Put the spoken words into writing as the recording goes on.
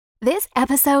This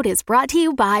episode is brought to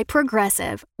you by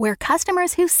Progressive, where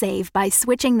customers who save by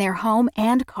switching their home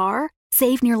and car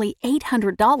save nearly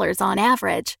 $800 on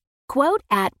average. Quote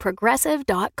at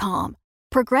Progressive.com.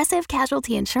 Progressive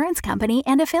Casualty Insurance Company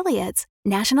and Affiliates.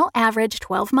 National average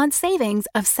 12-month savings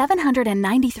of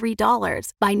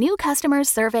 $793 by new customers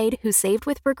surveyed who saved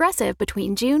with Progressive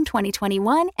between June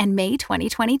 2021 and May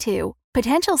 2022.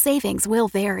 Potential savings will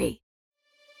vary.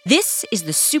 This is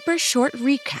the super short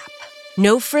recap.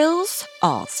 No frills,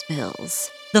 all spills.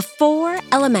 The four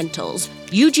elementals,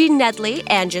 Eugene Nedley,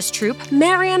 Angus Troop,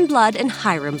 Marianne Blood, and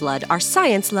Hiram Blood, are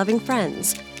science-loving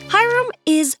friends. Hiram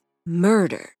is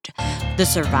murdered. The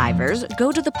survivors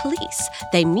go to the police.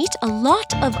 They meet a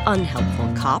lot of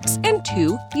unhelpful cops and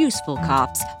two useful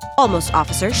cops, Almost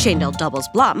Officer Shandell Doubles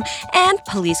Blum and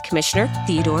Police Commissioner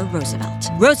Theodore Roosevelt.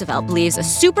 Roosevelt believes a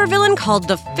supervillain called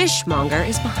the Fishmonger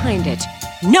is behind it.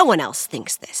 No one else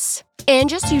thinks this.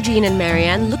 Angus, Eugene, and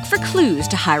Marianne look for clues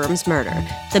to Hiram's murder.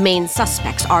 The main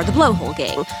suspects are the Blowhole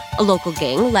Gang, a local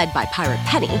gang led by Pirate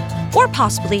Penny, or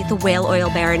possibly the whale oil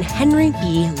baron Henry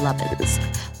B. Lubbins.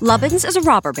 Lubbins is a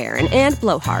robber baron and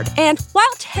blowhard, and while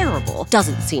terrible,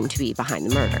 doesn't seem to be behind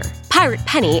the murder. Pirate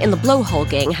Penny and the Blowhole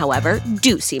Gang, however,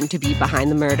 do seem to be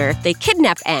behind the murder. They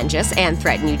kidnapped Angus and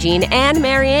threaten Eugene and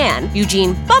Marianne.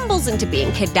 Eugene bumbles into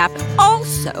being kidnapped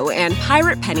also, and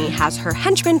Pirate Penny has her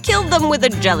henchmen kill them with a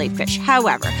jellyfish.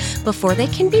 However, before they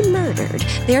can be murdered,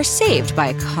 they are saved by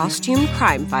a costumed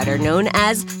crime fighter known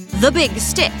as the Big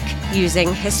Stick.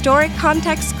 Using historic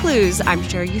context clues, I'm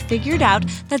sure you figured out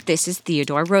that this is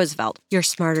Theodore Roosevelt. You're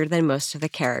smarter than most of the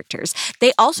characters.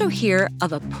 They also hear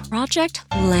of a Project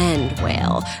Land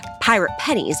Whale, Pirate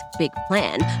Penny's big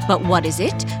plan. But what is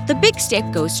it? The Big Stick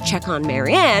goes to check on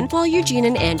Marianne, while Eugene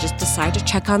and Angus decide to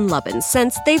check on Lubbins,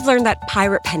 since they've learned that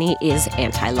Pirate Penny is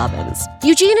anti-Lubbins.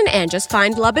 Eugene and Angus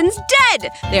find Lubbins dead!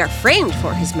 They are framed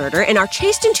for his murder and are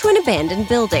chased into an abandoned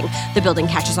building. The building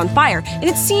catches on fire, and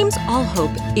it seems all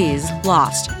hope is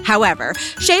lost. However,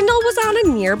 Shandell was on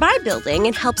a nearby building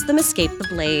and helps them escape the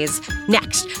blaze.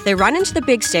 Next, they run into the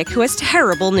Big Stick, who has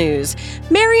terrible news.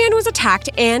 Marianne was attacked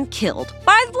and killed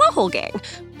by the Blowhole Gang.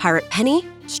 Pirate Penny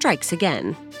strikes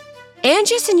again.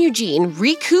 Angus and Eugene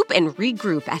recoup and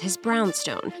regroup at his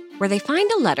brownstone, where they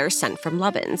find a letter sent from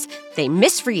Lubbins. They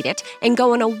misread it and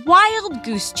go on a wild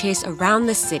goose chase around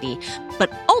the city,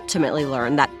 but ultimately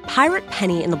learn that Pirate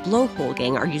Penny and the Blowhole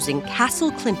Gang are using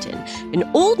Castle Clinton, an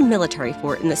old military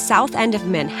fort in the south end of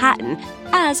Manhattan,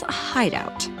 as a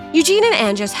hideout. Eugene and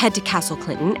Angus head to Castle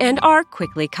Clinton and are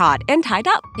quickly caught and tied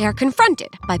up. They are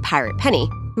confronted by Pirate Penny,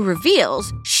 who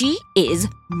reveals she is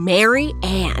Mary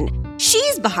Ann.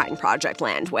 She's behind Project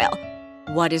Land Whale.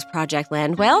 What is Project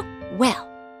Land Whale? Well,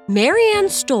 Marianne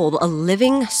stole a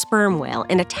living sperm whale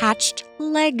and attached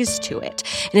legs to it,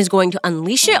 and is going to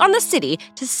unleash it on the city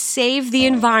to save the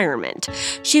environment.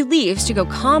 She leaves to go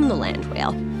calm the land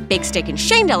whale. Big Stick and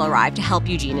Shandell arrive to help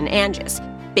Eugene and Angus.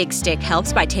 Big Stick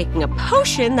helps by taking a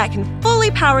potion that can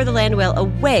fully power the land whale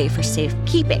away for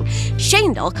safekeeping.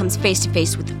 Shandell comes face to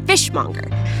face with the Fishmonger.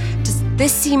 Does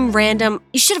this seem random?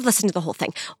 You should have listened to the whole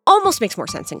thing. Almost makes more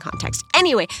sense in context.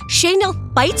 Anyway,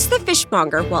 Shandell fights the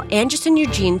Fishmonger while Angus and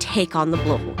Eugene take on the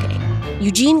Blowhole Gang.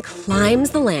 Eugene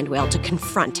climbs the land whale to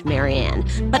confront Marianne,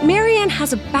 but Marianne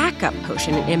has a backup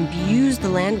potion and imbues the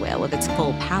land whale with its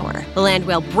full power. The land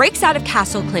whale breaks out of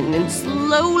Castle Clinton and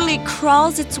slowly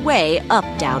crawls its way up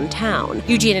downtown.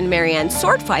 Eugene and Marianne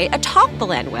sword fight atop the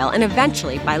land whale, and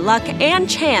eventually, by luck and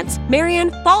chance, Marianne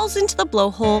falls into the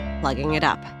blowhole, plugging it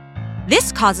up.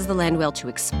 This causes the land whale to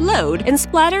explode and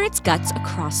splatter its guts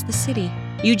across the city.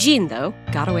 Eugene, though,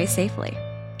 got away safely.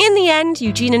 In the end,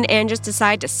 Eugene and Angus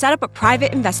decide to set up a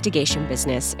private investigation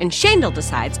business, and Shandell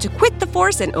decides to quit the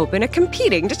force and open a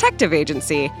competing detective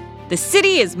agency. The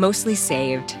city is mostly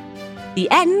saved. The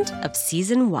end of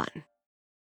Season 1.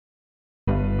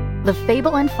 The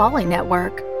Fable and Folly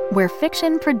Network, where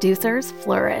fiction producers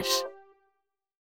flourish.